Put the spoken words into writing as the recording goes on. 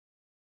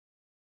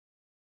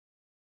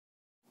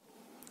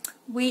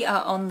We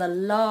are on the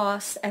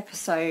last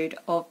episode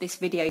of this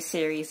video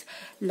series,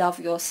 Love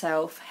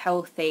Yourself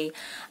Healthy,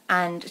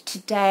 and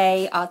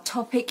today our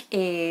topic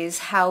is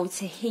how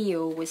to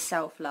heal with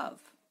self-love.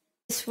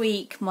 This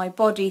week my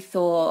body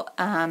thought,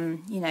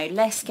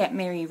 let's get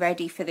Miri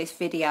ready for this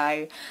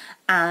video,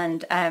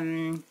 and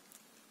I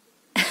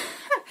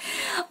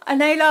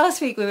know last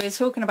week we were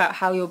talking about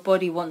how your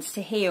body wants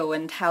to heal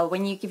and how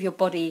when you give your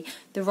body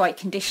the right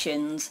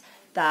conditions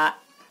that,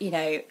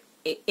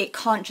 it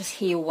can't just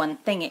heal one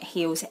thing, it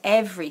heals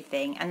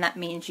everything. And that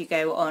means you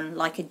go on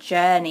like a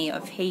journey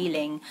of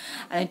healing,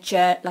 and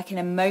like an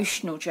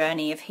emotional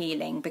journey of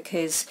healing,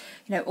 because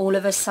all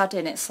of a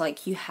sudden it's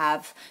like you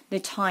have the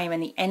time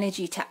and the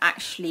energy to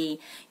actually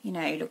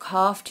look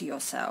after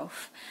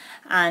yourself.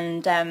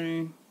 And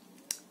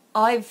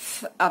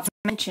I've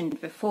mentioned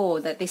before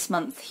that this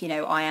month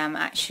I am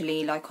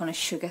actually like on a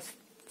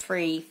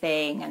sugar-free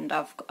thing, and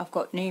I've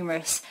got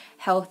numerous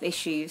health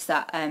issues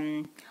that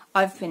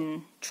I've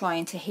been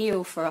trying to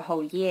heal for a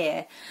whole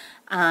year.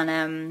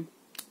 And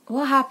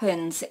what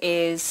happens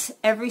is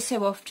every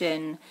so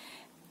often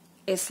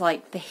it's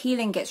like the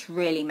healing gets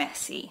really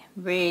messy,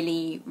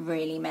 really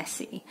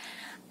messy,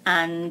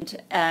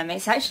 and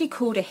it's actually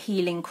called a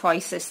healing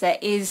crisis. There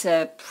is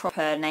a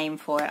proper name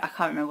for it, I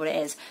can't remember what it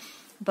is.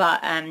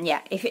 But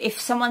if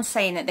someone's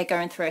saying that they're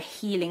going through a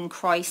healing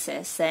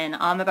crisis, then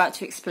I'm about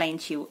to explain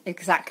to you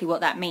exactly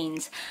what that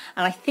means.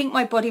 And I think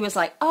my body was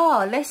like,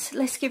 oh,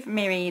 let's give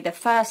Miri the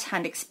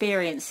first-hand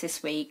experience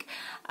this week.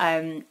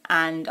 And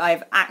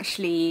I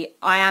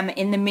am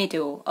in the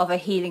middle of a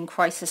healing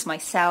crisis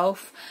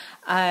myself.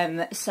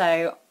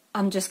 So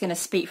I'm just going to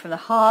speak from the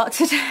heart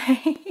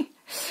today.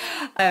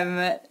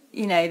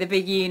 The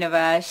big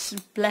universe,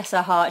 bless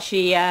her heart,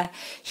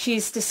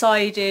 she's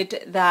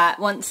decided that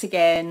once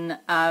again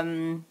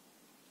I've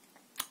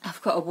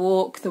got to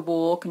walk the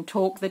walk and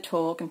talk the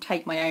talk and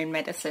take my own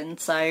medicine.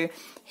 So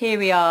here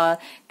we are.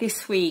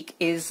 This week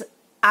is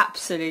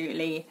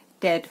absolutely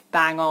dead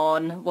bang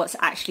on what's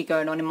actually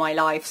going on in my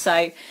life,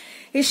 so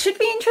it should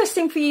be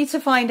interesting for you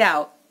to find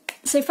out.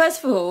 So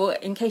first of all,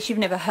 in case you've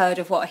never heard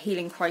of what a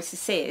healing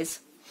crisis is,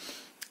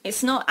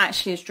 it's not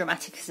actually as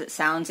dramatic as it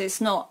sounds. It's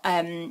not,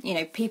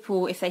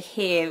 people, if they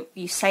hear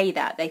you say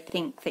that, they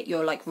think that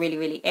you're like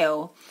really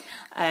ill.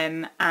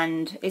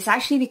 And it's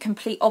actually the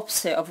complete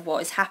opposite of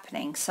what is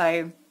happening.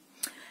 So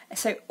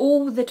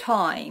all the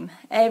time,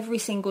 every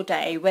single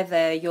day,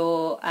 whether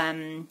you're,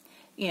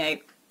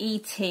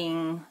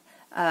 eating,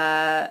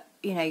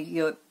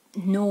 your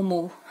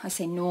normal, I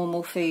say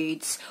normal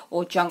foods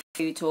or junk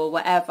foods or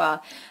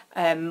whatever,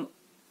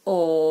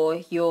 or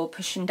you're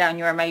pushing down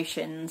your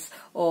emotions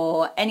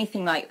or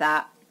anything like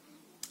that,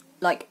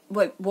 like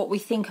what we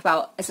think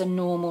about as a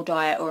normal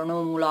diet or a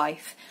normal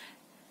life,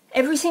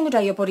 every single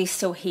day your body's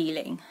still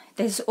healing.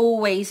 There's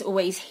always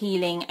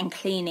healing and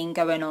cleaning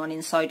going on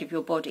inside of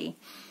your body.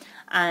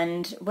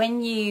 And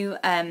when you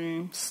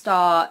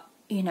start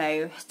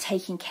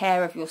taking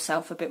care of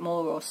yourself a bit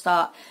more, or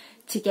start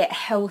to get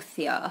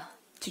healthier,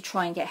 to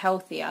try and get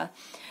healthier,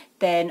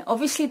 then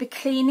obviously the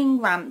cleaning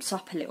ramps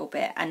up a little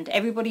bit, and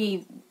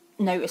everybody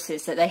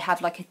notices that they have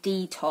like a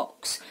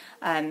detox,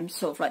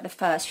 sort of like the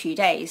first few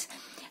days.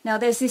 Now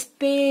there's this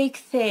big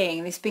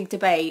thing, this big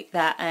debate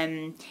that,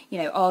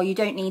 you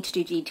don't need to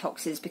do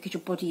detoxes because your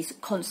body's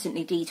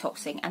constantly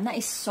detoxing. And that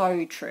is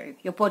so true.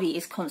 Your body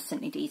is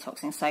constantly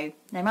detoxing. So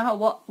no matter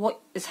what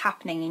is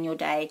happening in your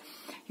day,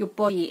 your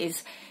body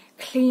is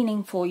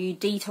cleaning for you,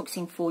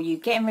 detoxing for you,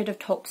 getting rid of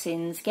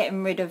toxins,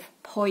 getting rid of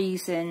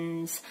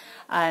poisons.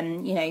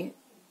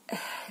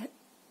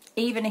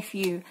 Even if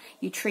you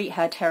treat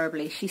her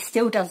terribly, she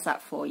still does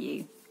that for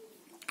you,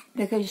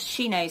 because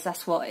she knows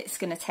that's what it's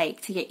going to take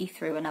to get you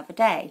through another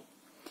day.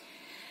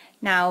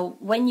 Now,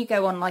 when you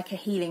go on like a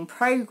healing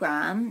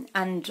program,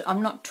 and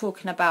I'm not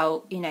talking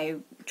about,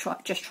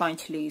 just trying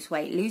to lose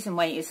weight. Losing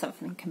weight is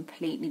something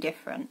completely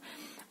different.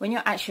 When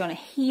you're actually on a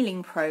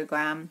healing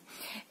program,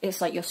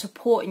 it's like you're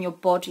supporting your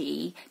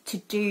body to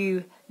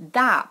do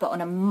that, but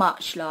on a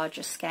much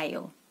larger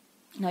scale.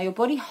 Now your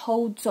body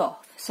holds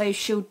off, so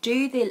she'll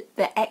do the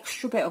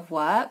extra bit of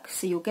work.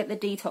 So you'll get the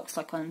detox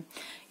like on,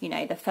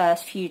 the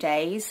first few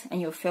days, and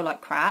you'll feel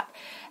like crap.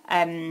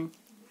 And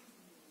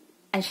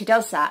she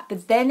does that,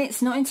 but then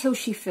it's not until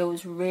she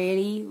feels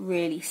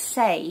really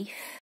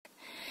safe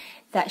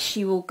that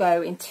she will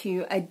go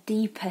into a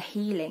deeper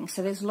healing.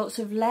 So there's lots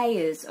of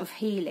layers of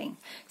healing.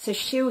 So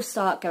she'll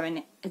start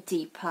going a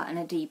deeper and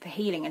a deeper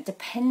healing. And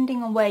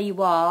depending on where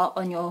you are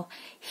on your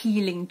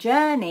healing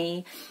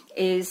journey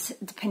is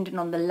dependent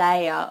on the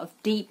layer of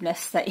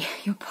deepness that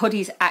your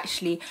body's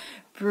actually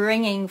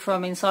bringing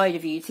from inside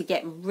of you to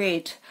get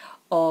rid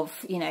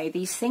of,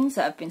 these things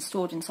that have been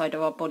stored inside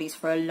of our bodies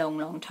for a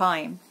long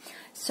time.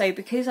 So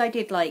because I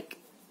did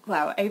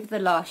over the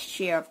last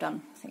year I've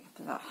done, I think,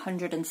 about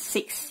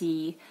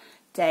 160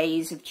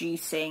 days of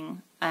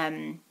juicing,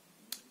 and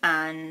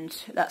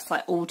that's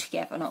like all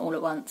together, not all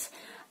at once.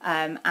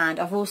 And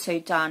I've also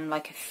done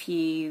like a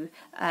few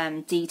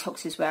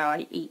detoxes where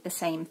I eat the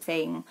same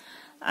thing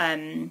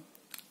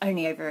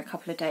only over a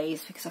couple of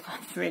days because I'm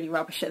really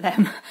rubbish at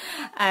them.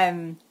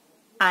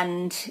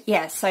 And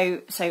yeah,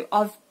 so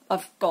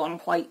I've gone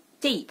quite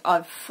deep.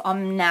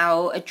 I'm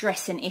now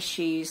addressing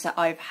issues that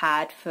I've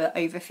had for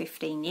over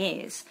 15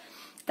 years.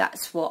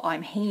 That's what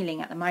I'm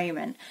healing at the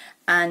moment.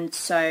 And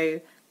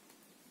so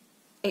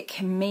it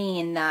can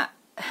mean that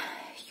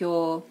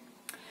you're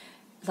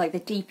like, the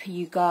deeper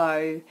you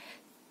go,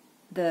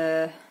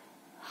 the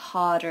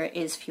harder it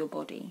is for your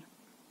body.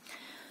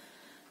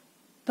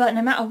 But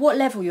no matter what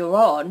level you're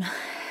on,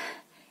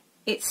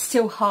 it's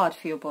still hard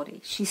for your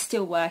body. She's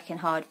still working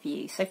hard for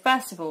you. So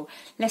first of all,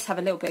 let's have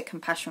a little bit of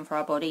compassion for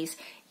our bodies.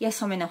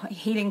 Yes, I'm in a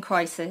healing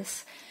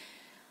crisis,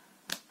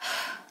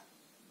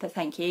 but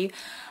thank you.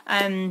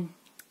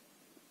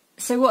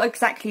 So what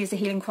exactly is a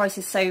healing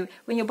crisis? So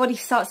when your body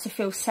starts to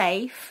feel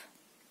safe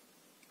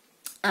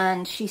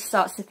and she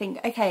starts to think,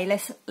 okay,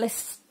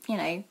 let's you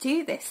know,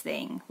 do this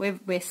thing.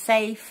 We're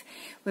safe.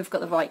 We've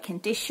got the right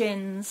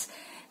conditions.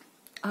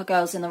 Our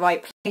girl's in the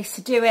right place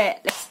to do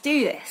it. Let's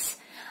do this.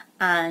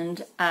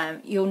 And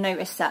you'll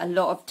notice that a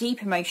lot of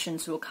deep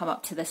emotions will come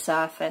up to the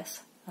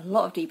surface. A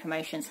lot of deep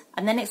emotions.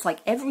 And then it's like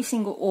every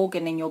single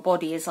organ in your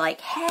body is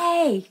like,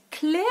 hey,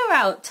 clear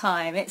out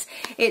time. It's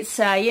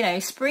you know,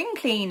 spring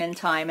cleaning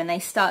time. And they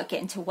start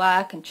getting to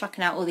work and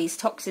chucking out all these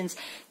toxins,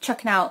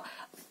 chucking out,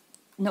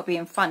 not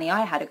being funny,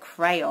 I had a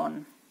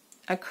crayon.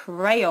 A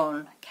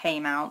crayon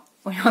came out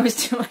when I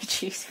was doing my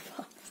juice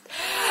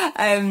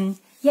fast.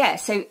 Yeah,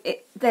 so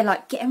they're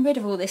like getting rid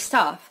of all this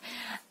stuff.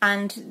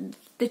 And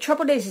the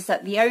trouble is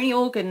that the only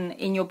organ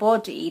in your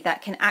body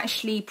that can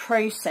actually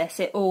process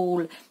it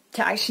all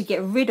to actually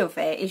get rid of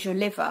it is your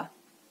liver.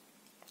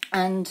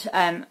 And,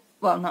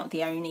 well, not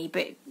the only,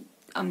 but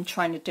I'm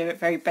trying to do it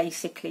very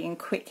basically and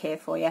quick here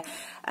for you.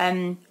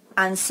 And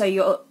so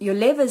your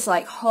liver's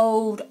like,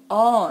 hold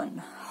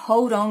on,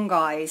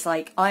 guys.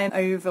 Like, I am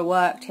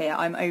overworked here.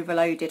 I'm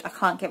overloaded. I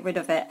can't get rid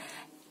of it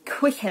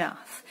quick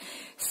enough.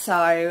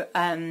 So,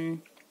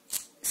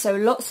 so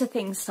lots of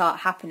things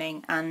start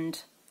happening,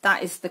 and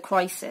that is the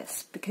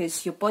crisis,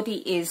 because your body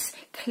is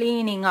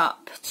cleaning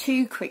up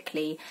too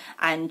quickly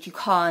and you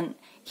can't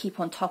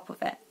keep on top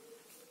of it.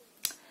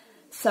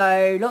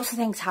 So lots of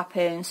things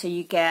happen. So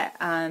you get,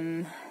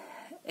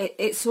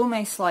 it's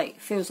almost like,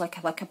 feels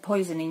like a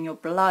poison in your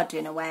blood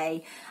in a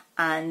way.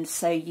 And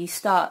so you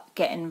start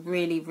getting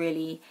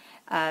really,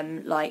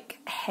 like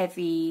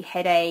heavy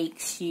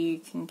headaches. You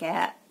can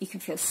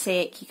feel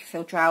sick, you can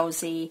feel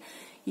drowsy,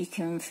 you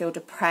can feel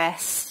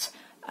depressed.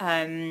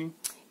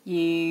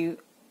 You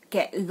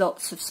get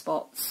lots of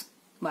spots.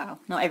 Well,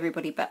 not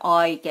everybody, but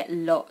I get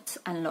lots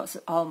and lots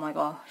of, oh my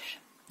gosh.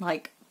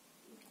 Like,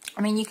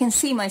 I mean, you can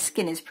see my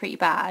skin is pretty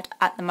bad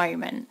at the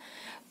moment,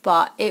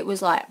 but it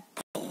was like,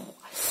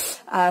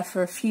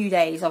 for a few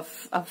days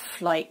I've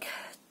like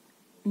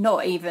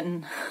not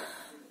even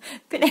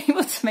been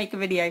able to make a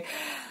video.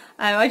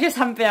 I just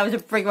haven't been able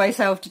to bring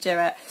myself to do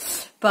it.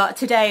 But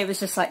today it was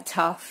just like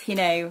tough, you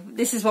know,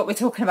 this is what we're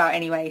talking about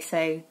anyway,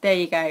 so there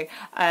you go.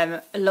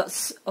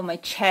 Lots on my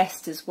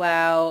chest as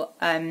well.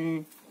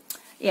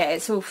 Yeah,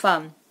 it's all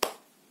fun.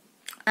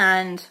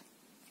 And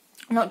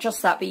not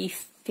just that, but you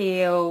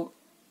feel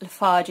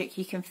lethargic,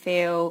 you can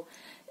feel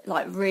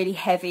like really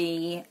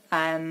heavy.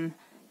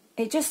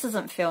 It just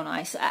doesn't feel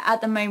nice.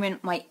 At the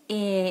moment, my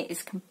ear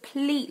is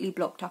completely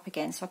blocked up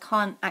again, so I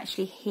can't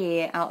actually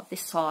hear out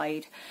this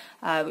side,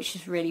 which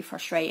is really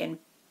frustrating.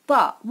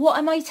 But what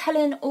am I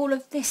telling all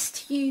of this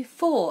to you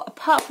for?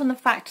 Apart from the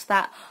fact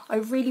that I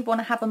really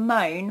want to have a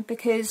moan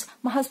because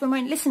my husband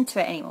won't listen to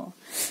it anymore.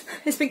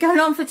 It's been going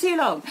on for too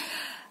long.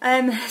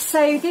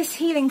 So this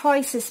healing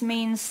crisis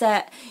means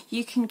that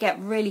you can get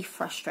really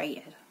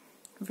frustrated.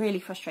 Really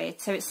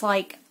frustrated. So it's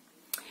like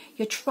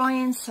you're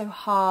trying so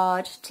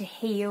hard to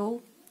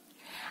heal,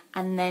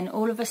 and then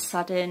all of a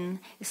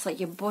sudden it's like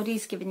your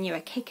body's giving you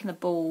a kick in the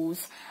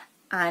balls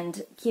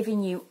and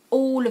giving you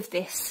all of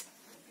this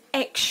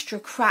extra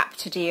crap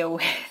to deal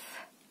with.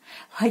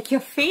 Like,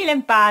 you're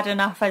feeling bad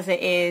enough as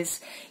it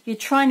is, you're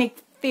trying to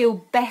feel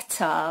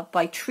better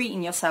by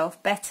treating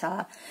yourself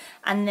better,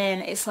 and then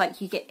it's like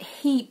you get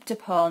heaped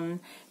upon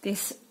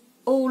this,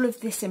 all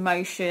of this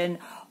emotion,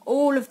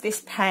 all of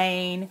this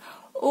pain,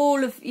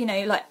 all of, you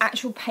know, like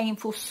actual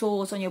painful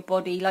sores on your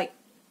body, like,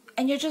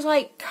 and you're just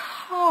like,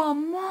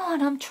 come on,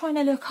 I'm trying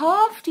to look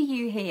after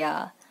you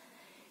here,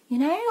 you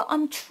know,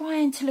 I'm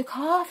trying to look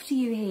after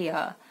you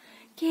here,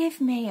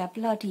 give me a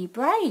bloody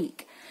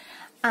break.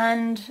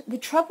 And the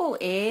trouble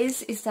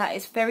is that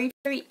it's very,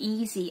 very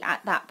easy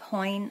at that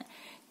point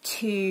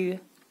to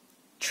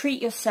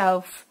treat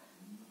yourself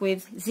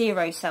with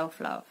zero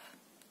self-love.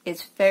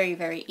 It's very,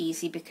 very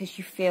easy because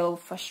you feel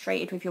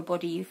frustrated with your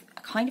body. You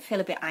kind of feel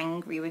a bit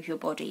angry with your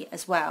body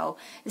as well.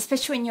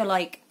 Especially when you're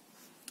like,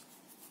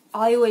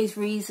 I always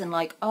reason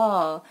like,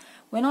 oh,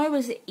 when I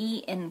was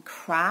eating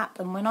crap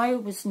and when I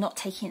was not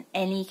taking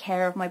any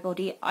care of my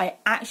body, I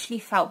actually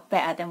felt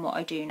better than what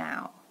I do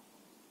now.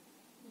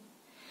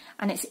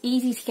 And it's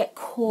easy to get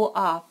caught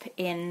up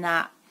in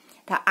that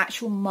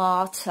actual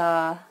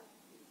martyr,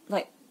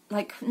 like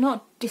like,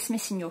 not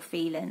dismissing your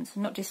feelings,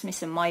 not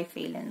dismissing my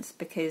feelings,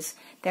 because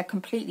they're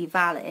completely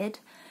valid,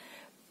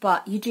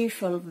 but you do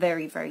feel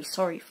very, very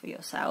sorry for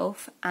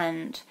yourself.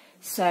 And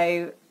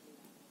so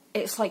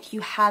it's like you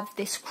have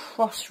this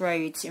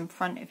crossroads in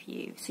front of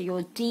you. So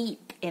you're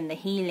deep in the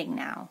healing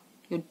now.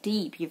 You're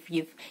deep.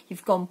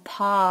 You've gone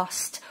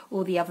past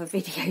all the other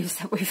videos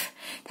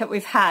that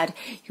we've had.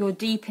 You're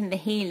deep in the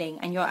healing,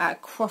 and you're at a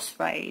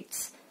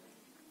crossroads,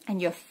 and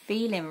you're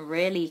feeling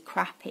really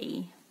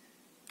crappy.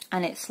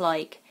 And it's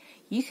like,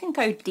 you can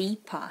go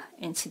deeper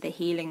into the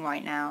healing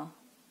right now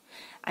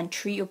and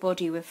treat your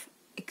body with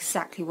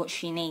exactly what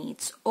she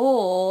needs.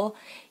 Or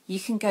you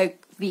can go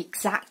the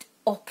exact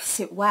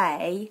opposite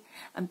way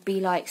and be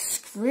like,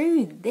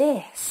 screw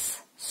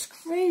this.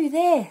 Screw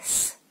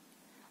this.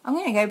 I'm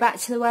going to go back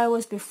to the way I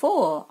was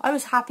before. I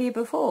was happier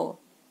before.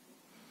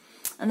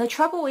 And the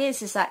trouble is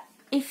that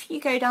if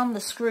you go down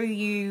the screw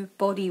you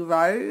body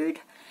road,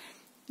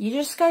 you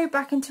just go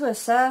back into a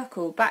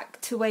circle, back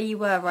to where you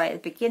were right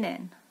at the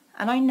beginning.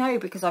 And I know,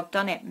 because I've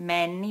done it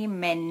many,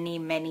 many,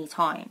 many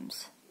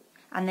times.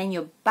 And then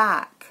you're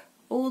back,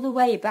 all the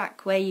way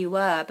back where you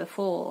were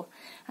before.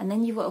 And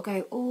then you've got to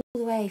go all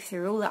the way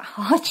through all that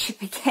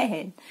hardship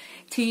again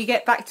till you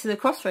get back to the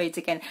crossroads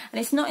again. And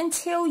it's not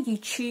until you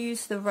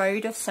choose the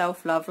road of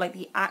self-love, like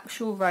the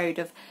actual road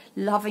of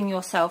loving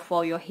yourself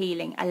while you're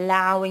healing,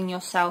 allowing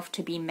yourself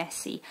to be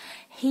messy.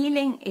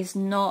 Healing is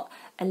not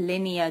a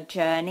linear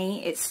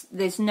journey.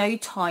 There's no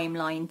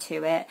timeline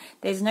to it.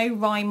 There's no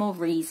rhyme or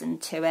reason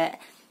to it.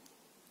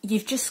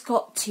 You've just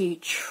got to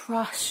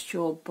trust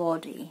your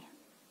body.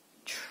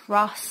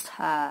 Trust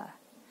her.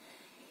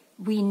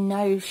 We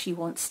know she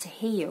wants to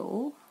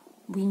heal.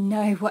 We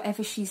know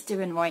whatever she's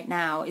doing right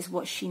now is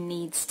what she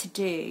needs to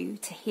do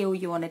to heal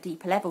you on a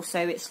deeper level.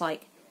 So it's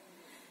like,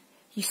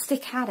 you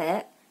stick at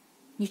it,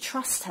 you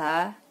trust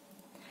her,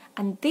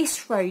 and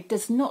this road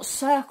does not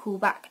circle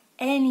back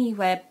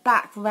anywhere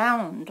back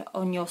round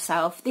on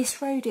yourself.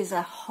 This road is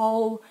a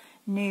whole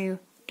new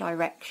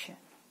direction.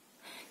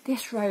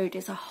 This road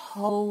is a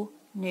whole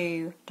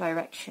new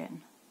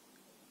direction.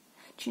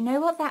 Do you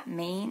know what that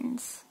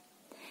means?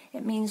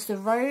 It means the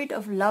road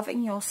of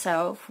loving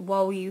yourself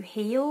while you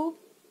heal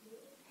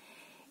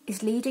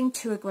is leading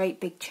to a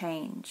great big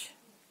change,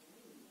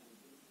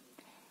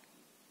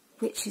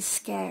 which is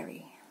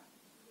scary.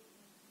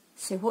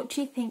 So what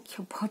do you think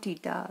your body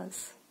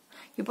does?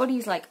 Your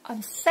body's like,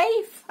 I'm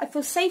safe. I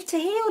feel safe to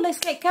heal. Let's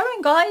get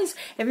going, guys.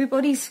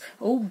 Everybody's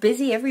all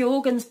busy. Every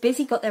organ's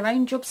busy, got their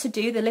own jobs to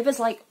do. The liver's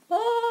like,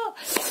 oh.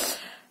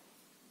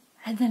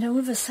 And then all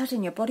of a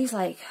sudden your body's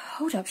like,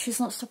 hold up, she's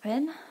not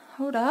stopping.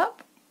 Hold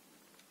up.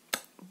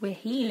 We're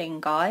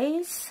healing,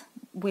 guys.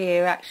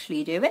 We're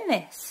actually doing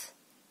this.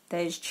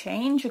 There's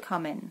change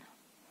coming.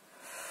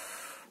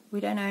 We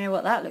don't know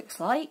what that looks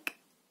like.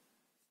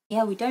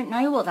 Yeah, we don't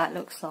know what that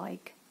looks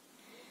like.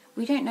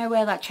 We don't know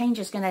where that change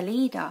is going to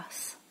lead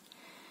us.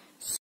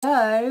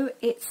 So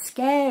it's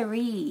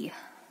scary.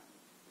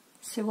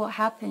 So what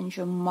happens?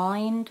 Your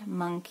mind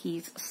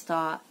monkeys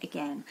start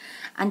again.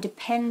 And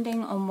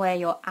depending on where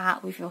you're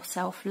at with your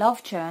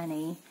self-love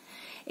journey,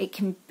 it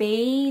can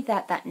be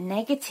that that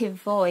negative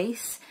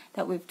voice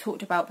that we've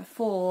talked about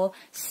before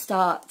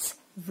starts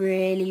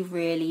really,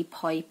 really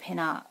piping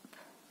up.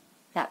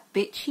 That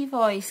bitchy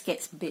voice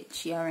gets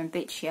bitchier and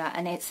bitchier,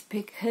 and it's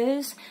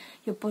because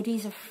your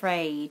body's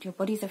afraid. Your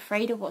body's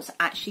afraid of what's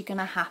actually going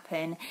to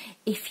happen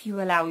if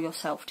you allow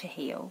yourself to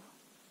heal.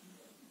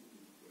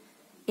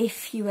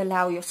 If you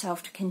allow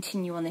yourself to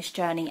continue on this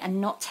journey and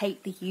not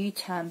take the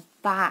U-turn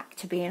back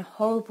to being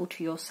horrible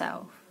to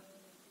yourself.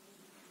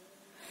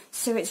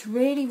 So it's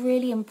really,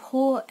 really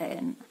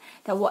important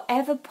that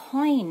whatever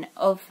point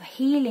of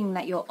healing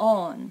that you're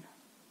on,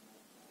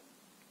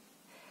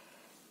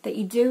 that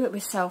you do it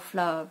with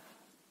self-love.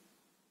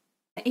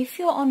 If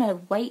you're on a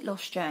weight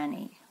loss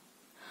journey,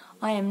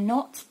 I am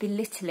not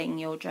belittling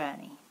your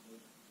journey.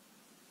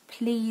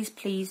 Please,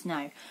 please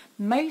no.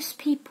 Most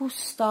people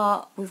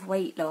start with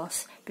weight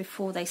loss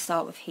before they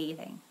start with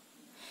healing.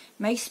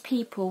 Most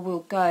people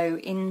will go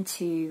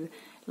into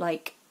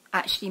like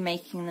actually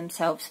making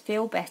themselves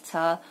feel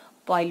better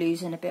by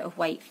losing a bit of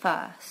weight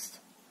first.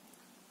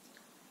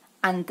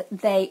 And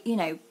they, you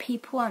know,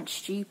 people aren't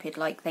stupid.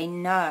 Like, they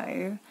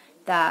know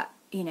that,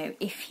 you know,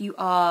 if you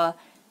are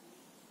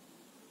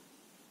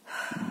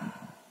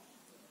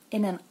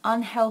in an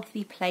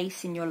unhealthy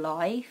place in your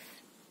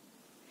life,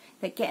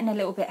 that getting a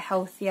little bit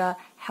healthier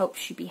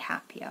helps you be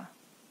happier.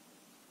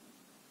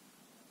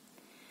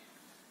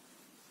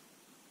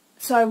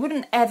 So I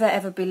wouldn't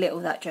ever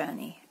belittle that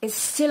journey. It's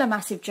still a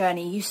massive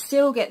journey. You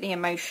still get the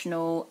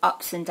emotional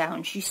ups and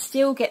downs. You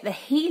still get the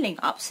healing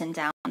ups and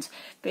downs.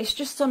 But it's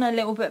just on a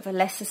little bit of a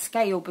lesser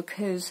scale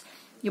because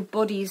your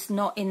body's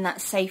not in that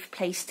safe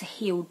place to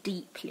heal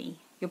deeply.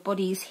 Your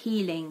body's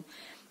healing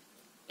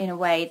in a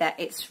way that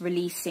it's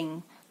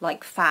releasing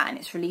like fat and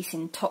it's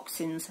releasing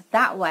toxins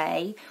that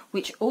way,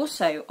 which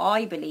also,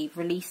 I believe,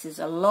 releases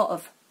a lot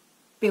of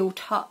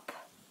built up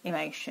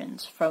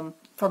emotions from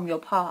your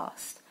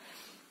past.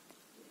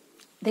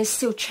 There's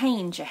still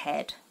change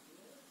ahead.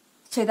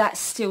 So that's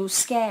still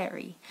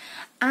scary.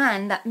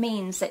 And that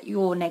means that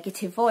your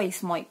negative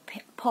voice might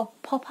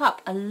pop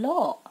up a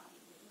lot.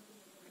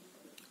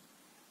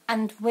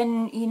 And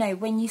when, you know,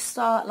 when you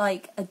start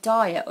like a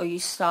diet, or you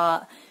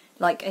start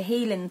like a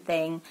healing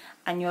thing,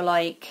 and you're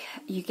like,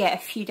 you get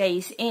a few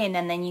days in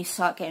and then you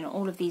start getting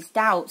all of these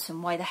doubts,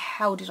 and why the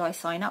hell did I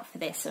sign up for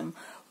this, and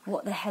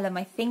what the hell am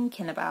I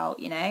thinking about,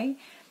 you know?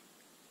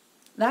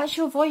 That's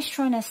your voice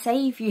trying to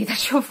save you.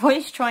 That's your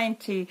voice trying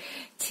to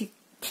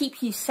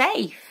keep you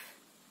safe.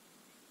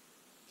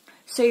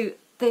 So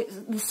the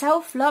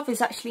self-love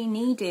is actually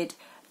needed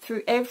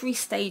through every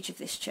stage of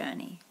this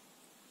journey.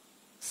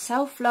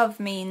 Self-love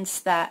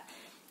means that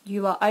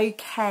you are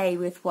okay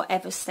with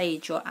whatever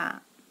stage you're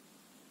at.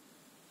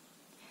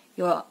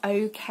 You're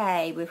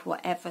okay with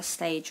whatever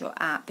stage you're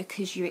at,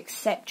 because you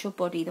accept your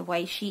body the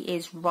way she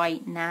is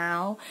right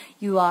now.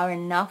 You are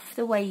enough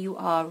the way you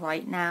are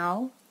right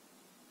now.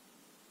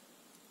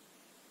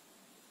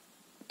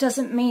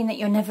 Doesn't mean that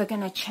you're never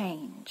going to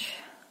change.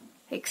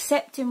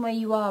 Accepting where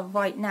you are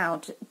right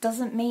now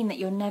doesn't mean that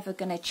you're never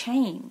going to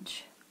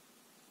change.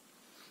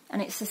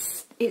 And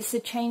it's a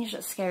change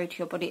that's scary to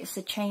your body. It's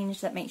a change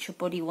that makes your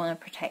body want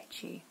to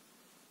protect you.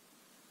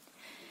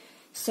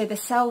 So the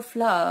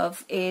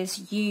self-love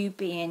is you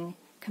being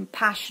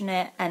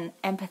compassionate and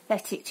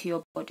empathetic to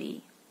your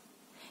body.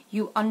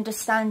 You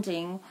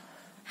understanding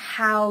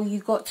how you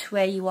got to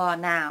where you are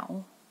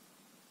now,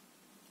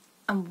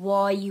 and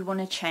why you want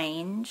to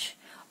change,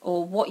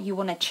 or what you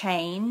want to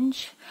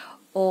change,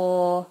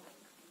 or,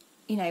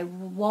 you know,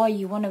 why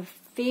you want to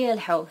feel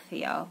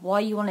healthier, why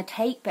you want to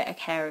take better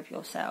care of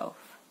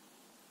yourself.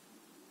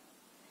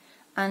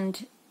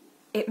 And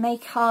it may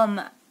come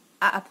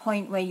at a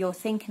point where you're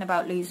thinking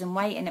about losing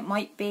weight, and it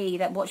might be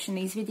that watching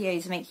these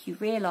videos make you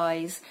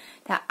realise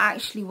that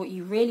actually what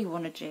you really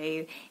want to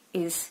do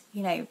is,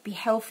 you know, be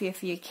healthier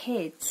for your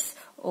kids,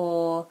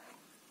 or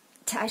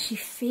to actually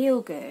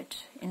feel good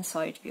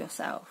inside of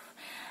yourself.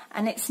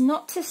 And it's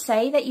not to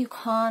say that you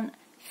can't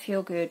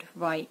feel good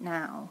right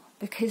now,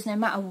 because no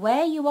matter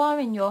where you are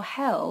in your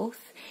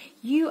health,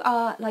 you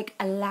are like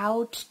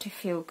allowed to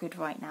feel good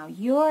right now.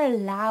 You're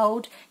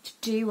allowed to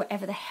do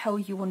whatever the hell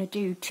you want to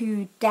do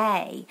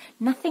today.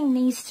 Nothing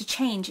needs to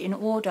change in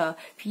order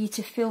for you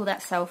to feel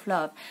that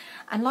self-love.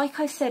 And like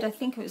I said, I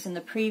think it was in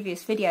the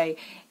previous video,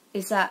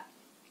 is that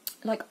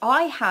like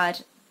I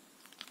had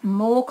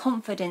more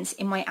confidence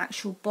in my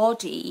actual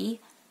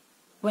body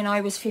when I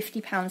was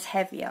 50 pounds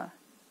heavier.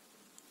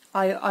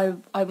 I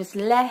was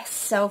less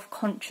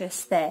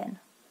self-conscious then.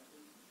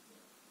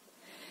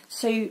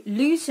 So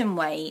losing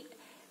weight,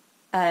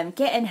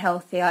 getting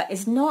healthier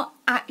is not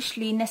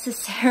actually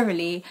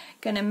necessarily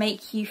going to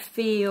make you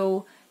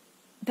feel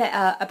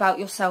better about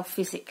yourself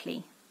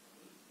physically.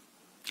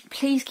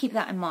 Please keep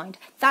that in mind.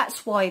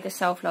 That's why the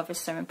self-love is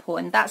so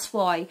important. That's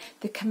why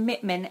the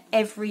commitment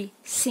every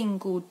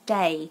single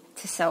day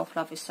to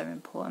self-love is so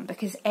important.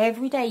 Because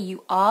every day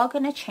you are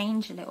going to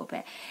change a little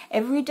bit.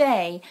 Every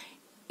day,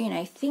 you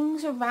know,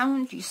 things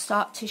around you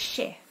start to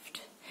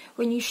shift.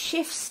 When you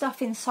shift stuff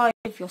inside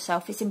of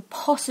yourself, it's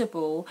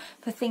impossible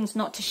for things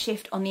not to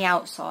shift on the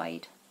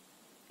outside.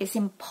 It's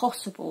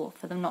impossible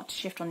for them not to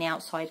shift on the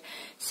outside.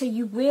 So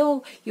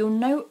you'll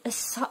notice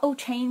subtle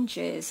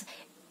changes,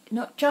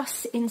 not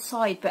just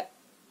inside, but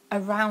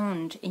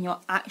around in your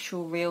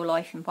actual real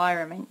life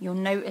environment. You'll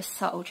notice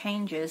subtle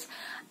changes,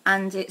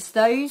 and it's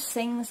those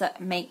things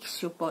that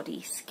makes your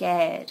body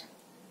scared.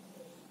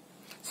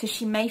 So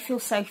she may feel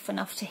safe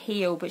enough to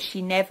heal, but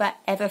she never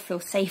ever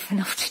feels safe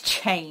enough to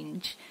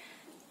change.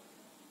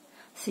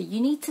 So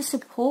you need to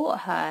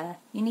support her.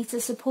 You need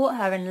to support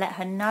her and let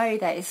her know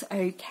that it's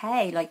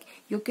okay. Like,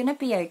 you're going to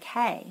be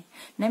okay.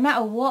 No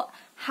matter what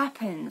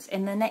happens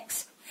in the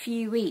next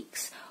few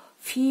weeks,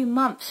 few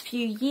months,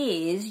 few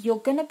years, you're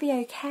going to be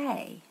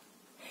okay.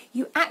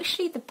 You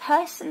actually, the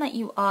person that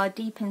you are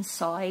deep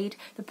inside,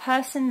 the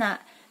person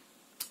that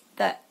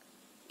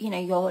you know,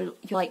 your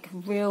like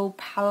real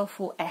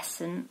powerful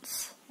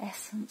essence,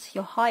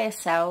 your higher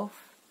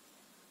self,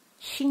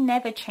 she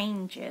never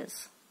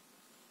changes.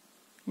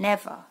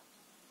 Never.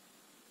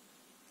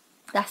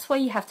 That's why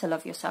you have to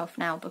love yourself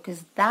now,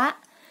 because that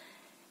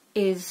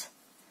is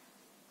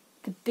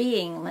the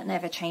being that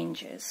never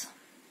changes.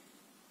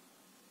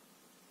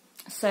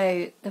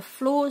 So the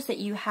flaws that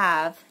you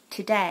have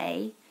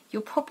today,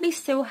 you'll probably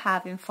still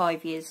have in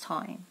 5 years'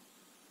 time.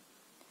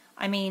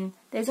 I mean,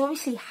 there's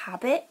obviously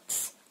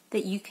habits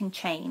that you can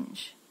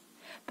change,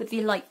 but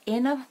the like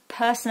inner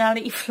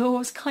personality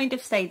flaws kind of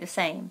stay the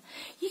same.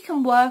 You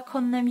can work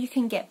on them, you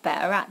can get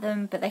better at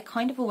them, but they're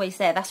kind of always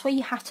there. That's why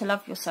you have to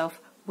love yourself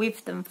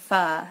with them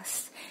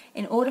first,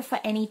 in order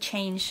for any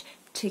change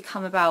to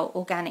come about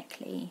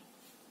organically.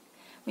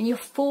 When you're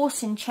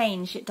forcing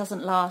change, it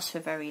doesn't last for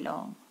very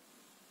long.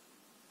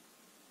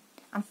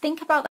 And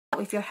think about that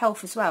with your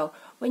health as well.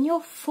 When you're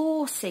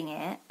forcing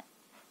it,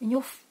 when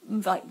you're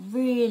like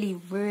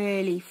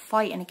really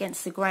fighting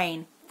against the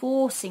grain,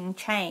 forcing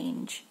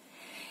change,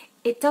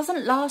 it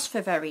doesn't last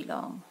for very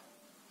long.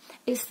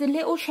 It's the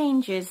little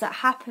changes that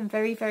happen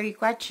very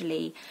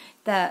gradually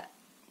that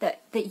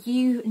that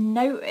you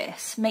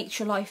notice makes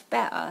your life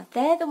better,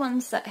 they're the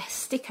ones that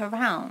stick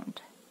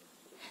around.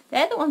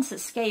 They're the ones that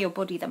scare your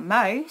body the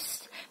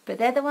most, but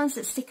they're the ones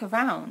that stick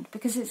around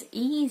because it's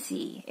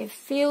easy. It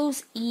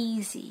feels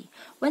easy.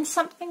 When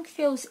something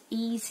feels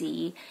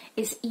easy,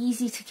 it's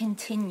easy to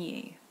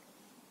continue.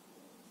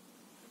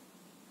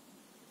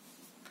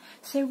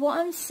 So what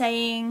I'm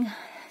saying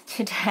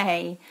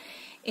today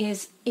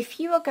is, if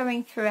you are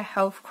going through a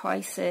health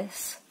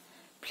crisis,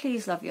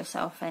 please love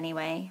yourself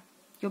anyway.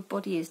 Your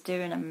body is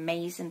doing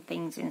amazing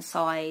things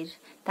inside.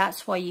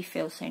 That's why you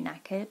feel so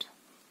knackered.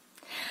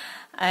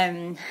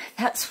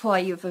 That's why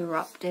you've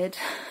erupted.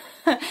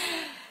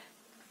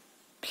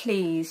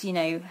 Please, you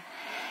know,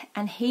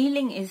 and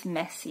healing is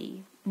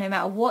messy. No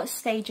matter what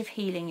stage of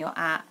healing you're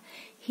at,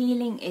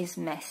 healing is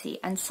messy,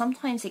 and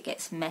sometimes it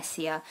gets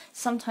messier,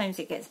 sometimes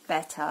it gets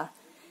better.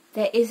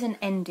 There is an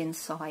end in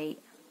sight.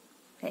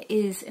 There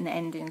is an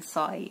end in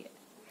sight.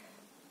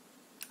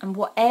 And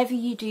whatever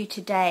you do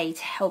today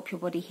to help your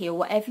body heal,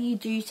 whatever you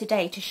do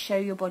today to show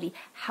your body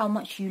how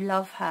much you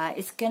love her,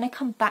 is going to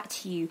come back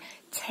to you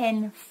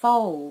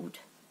tenfold.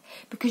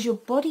 Because your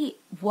body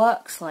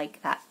works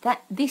like that.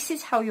 This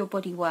is how your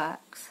body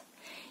works.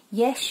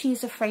 Yes, she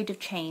is afraid of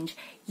change.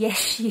 Yes,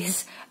 she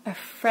is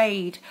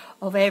afraid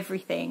of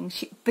everything.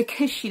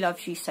 Because she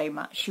loves you so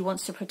much, she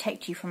wants to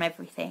protect you from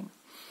everything.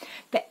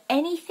 But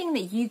anything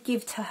that you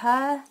give to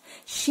her,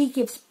 she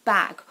gives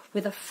back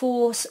with a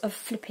force of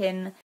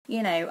flipping,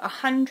 you know,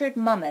 100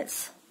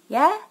 mamas.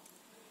 Yeah?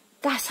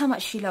 That's how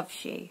much she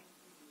loves you.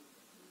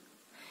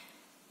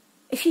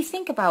 If you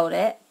think about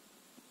it,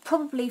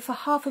 probably for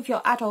half of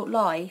your adult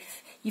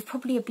life, you've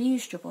probably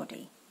abused your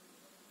body.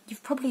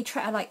 You've probably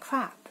treated her like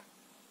crap.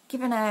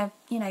 Given her,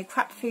 you know,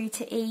 crap food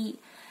to eat,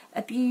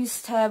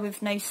 abused her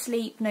with no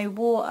sleep, no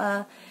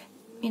water,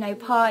 you know,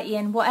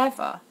 partying,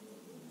 whatever.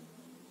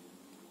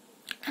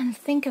 And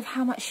think of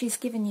how much she's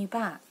given you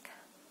back.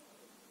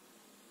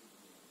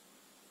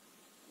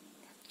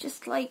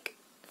 Just like,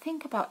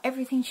 think about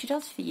everything she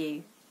does for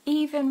you,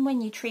 even when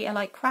you treat her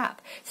like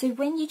crap. So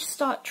when you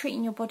start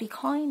treating your body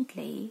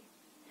kindly,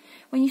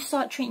 when you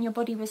start treating your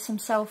body with some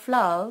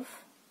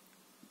self-love,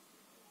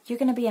 you're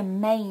going to be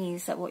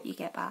amazed at what you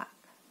get back.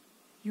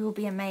 You will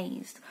be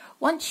amazed.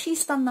 Once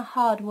she's done the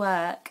hard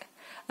work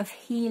of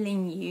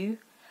healing you,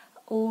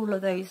 all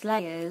of those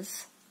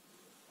layers,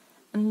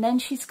 and then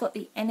she's got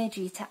the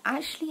energy to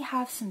actually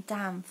have some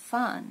damn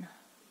fun.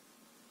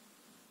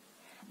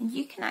 And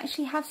you can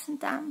actually have some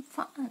damn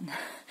fun.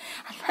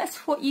 And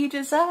that's what you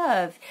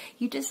deserve.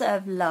 You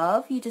deserve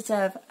love. You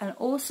deserve an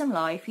awesome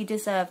life. You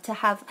deserve to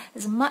have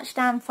as much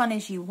damn fun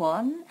as you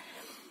want.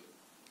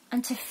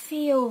 And to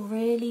feel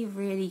really,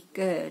 really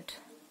good.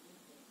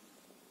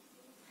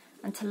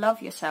 And to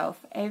love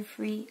yourself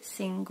every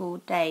single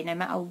day, no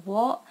matter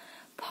what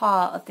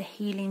part of the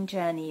healing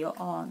journey you're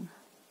on.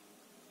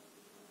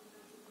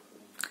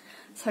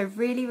 So I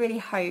really, really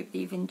hope that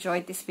you've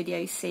enjoyed this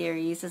video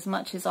series as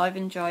much as I've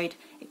enjoyed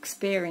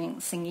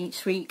experiencing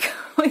each week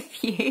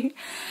with you.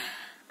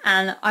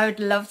 And I would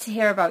love to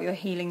hear about your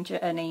healing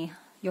journey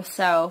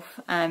yourself.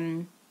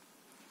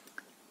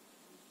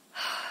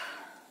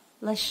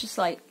 Let's just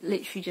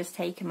literally just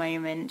take a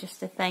moment just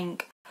to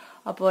thank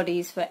our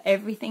bodies for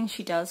everything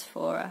she does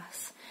for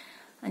us.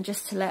 And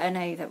just to let her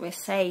know that we're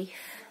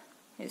safe.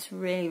 It's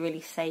really, really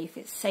safe.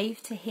 It's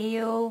safe to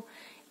heal.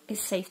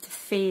 It's safe to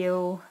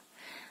feel.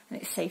 And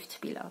it's safe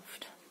to be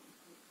loved.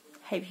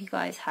 Hope you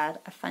guys had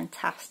a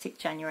fantastic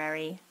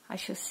January. I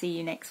shall see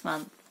you next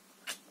month.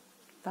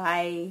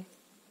 Bye.